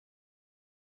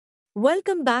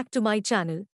Welcome back to my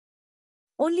channel,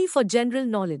 only for general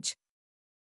knowledge.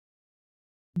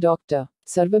 Dr.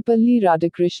 Sarvepalli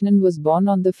Radhakrishnan was born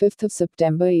on the 5th of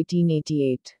September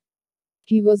 1888.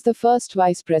 He was the first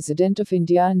Vice President of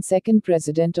India and second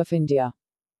President of India.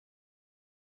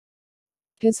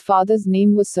 His father's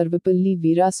name was Sarvepalli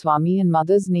Veeraswamy and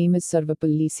mother's name is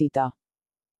Sarvepalli Sita.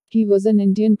 He was an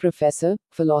Indian professor,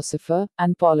 philosopher,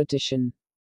 and politician.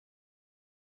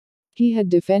 He had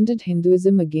defended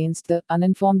Hinduism against the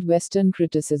uninformed Western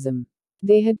criticism.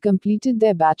 They had completed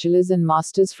their bachelor's and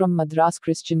master's from Madras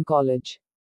Christian College.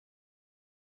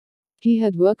 He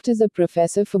had worked as a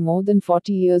professor for more than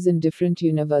 40 years in different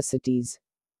universities.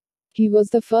 He was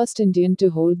the first Indian to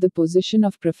hold the position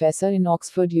of professor in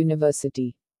Oxford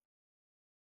University.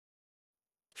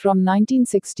 From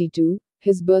 1962,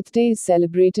 his birthday is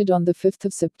celebrated on the 5th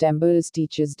of September as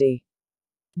Teachers' Day.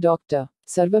 Dr.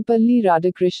 Sarvepalli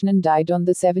Radhakrishnan died on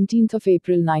the 17th of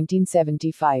April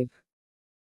 1975.